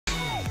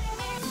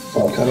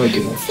Fuck, how do I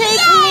get up?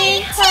 Take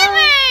me home.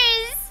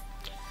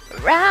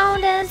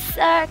 Round in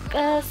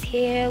circles,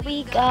 here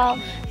we go.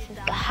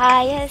 The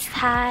highest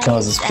highs Oh,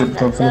 is the strip and the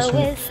club finished?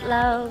 lowest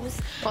lows.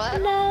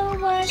 What? No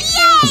one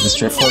Is the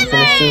strip club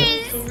finished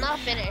yet? It's not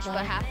finished,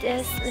 but half.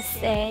 This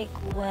mistake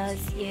was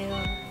you.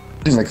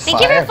 There's like Thank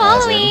you for 5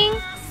 following.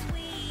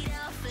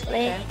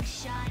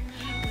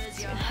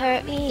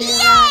 Hurt me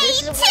right.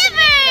 This is what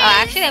Oh,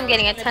 actually, I'm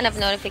getting a ton of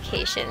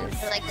notifications.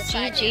 like the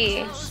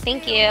GG.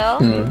 Thank you.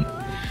 Dude,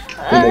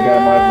 that guy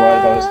might have lied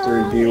about his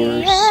 3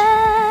 viewers.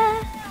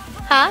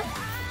 Huh?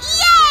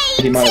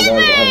 He might have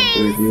lied about having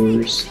 3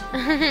 viewers.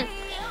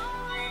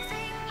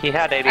 He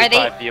had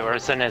 85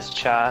 viewers in his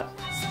chat.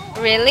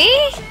 Really?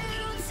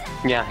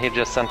 Yeah, he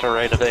just sent a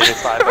rate of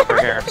 85 over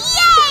here.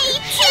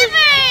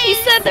 He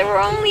said there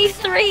were only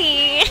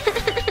 3.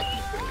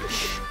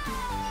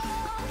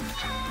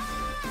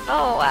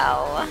 Oh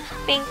wow.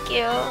 Thank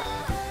you.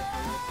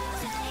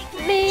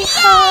 Me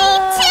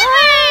home.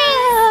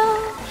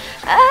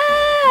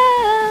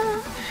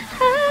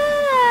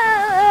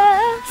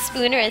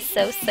 Spooner is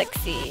so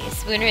sexy.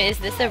 Spooner, is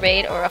this a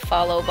raid or a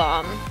follow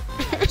bomb?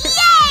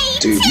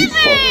 Dude, you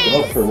fucked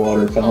up for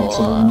water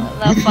fountain.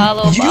 The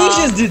follow bomb. You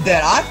just did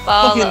that. I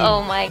fucking.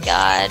 Oh my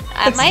god.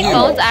 My you.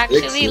 phone's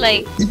actually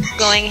like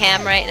going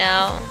ham right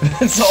now.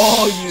 It's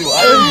all you.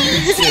 I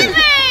didn't do shit.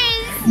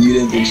 You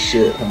didn't do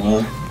shit,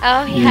 huh?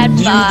 Oh, he had You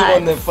was the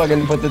one bots. that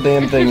fucking put the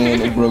damn thing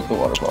in and broke the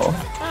waterfall.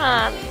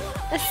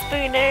 The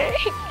Spooner.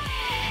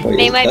 Wait,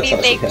 They might that's be how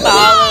she fake had it.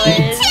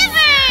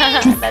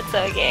 followers. That's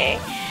okay.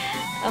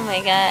 Oh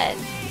my god.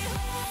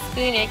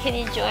 Spooner, can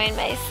you join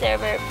my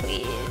server,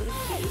 please?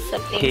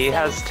 Something. He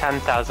has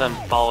 10,000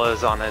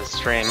 follows on his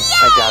stream.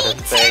 I doubt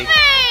it's fake.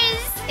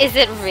 Is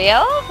it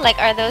real? Like,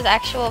 are those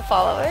actual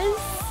followers?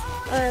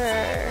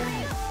 Or...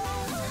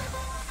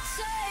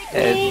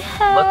 It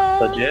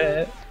looks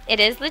legit. It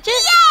is legit?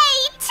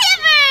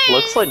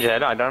 Looks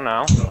legit, I don't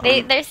know.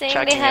 They're saying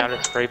Checking they out have...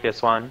 his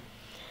previous one.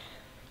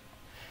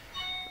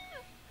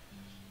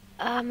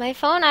 my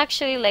phone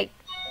actually, like,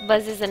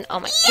 buzzes and... Oh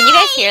my... Can you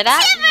guys hear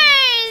that?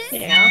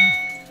 Yeah.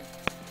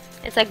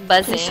 It's like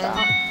buzzing.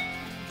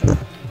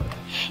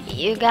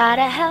 You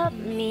gotta help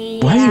me.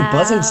 Why are you out.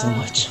 buzzing so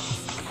much?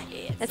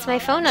 It's my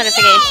phone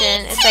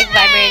notification. It's like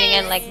vibrating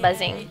and like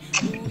buzzing.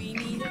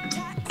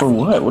 For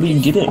what? What are you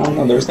getting? I don't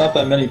know, there's not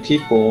that many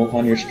people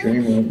on your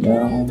stream right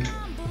now.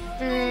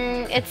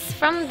 It's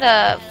from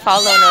the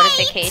follow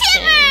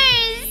notification.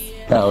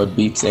 Oh, it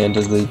beeps and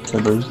does the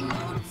timbers.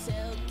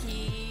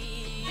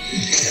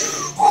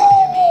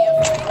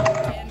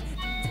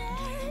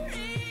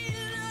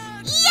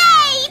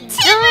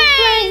 Don't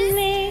blame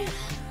me.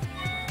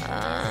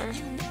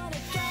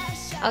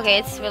 Okay,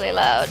 it's really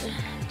loud.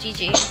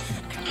 GG.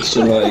 You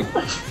should like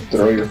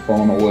throw your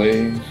phone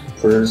away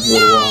for a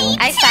little while.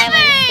 I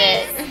silenced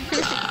it.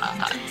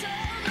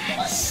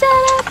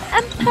 Shut up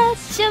and put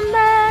your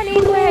money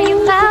where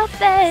your mouth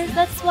is.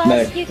 That's what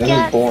Nick, you this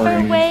get is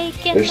boring. for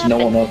waking There's up. no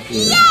one up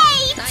here.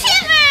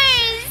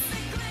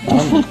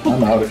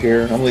 I'm out of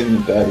here. I'm leaving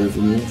a bad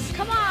review.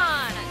 Come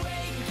on.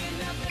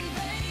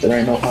 There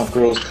ain't no hot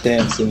girls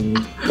dancing.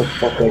 What the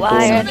fuck like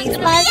Why are going these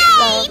for? lights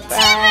so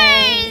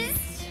bright?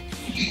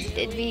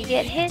 Did we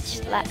get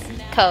hitched?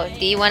 Code,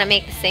 do you want to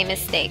make the same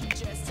mistake?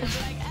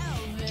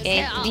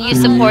 Okay. Do you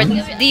support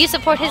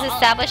his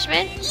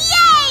establishment?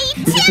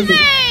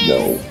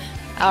 No.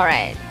 All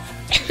right.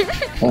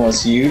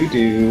 Unless you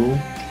do.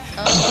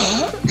 I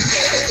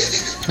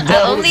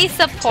only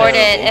support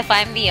it if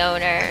I'm the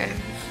owner.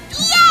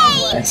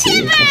 I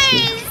see. I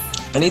see.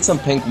 I need some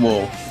pink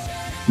wool.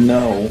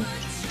 No.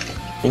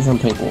 I need some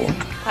pink wool.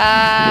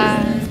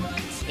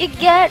 You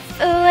get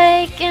for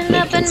waking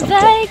up in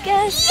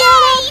Vegas. Get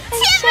up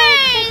and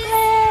shake the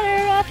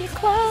glitter off your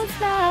clothes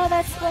now.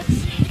 That's what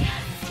you get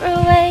for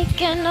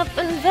waking up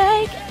in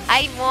Vegas.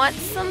 I want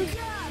some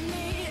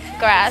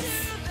grass,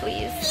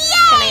 please.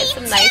 Can I get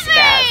some nice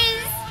grass?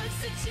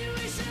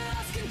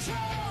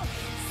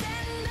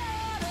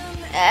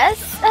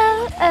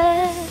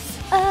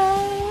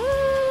 S-O-S-O.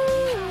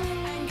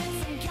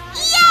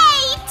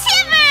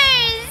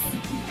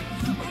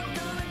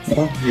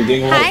 Oh, you're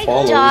getting a lot Hi, of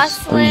followers.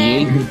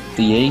 Jocelyn.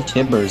 The A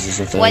Tibbers is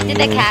a thing. What did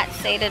the cat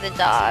say to the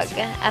dog?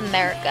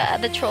 America.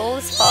 The troll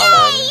is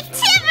followed.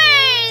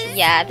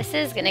 Yeah, this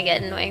is gonna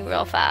get annoying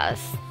real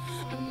fast.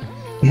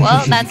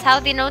 Well, that's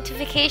how the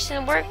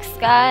notification works,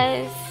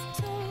 guys.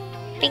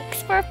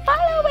 Thanks for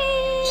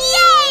following.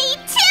 Yay,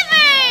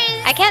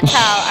 Tibbers! I can't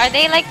tell. Are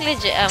they like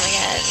legit? Oh my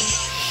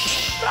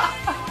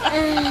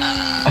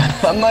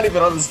god. I'm not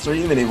even on the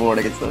stream anymore.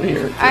 I can still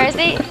hear it. Are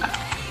they?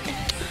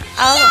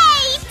 Oh,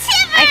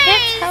 I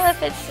can't tell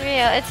if it's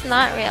real. It's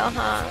not real,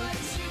 huh?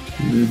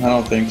 I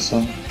don't think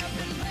so.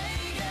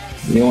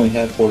 You only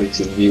had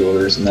 42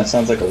 viewers, and that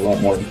sounds like a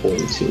lot more than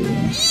 42.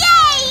 Yay,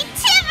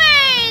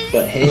 Tibbers!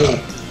 But hey,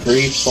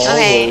 3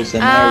 followers,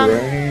 am I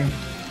right?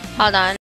 Hold on.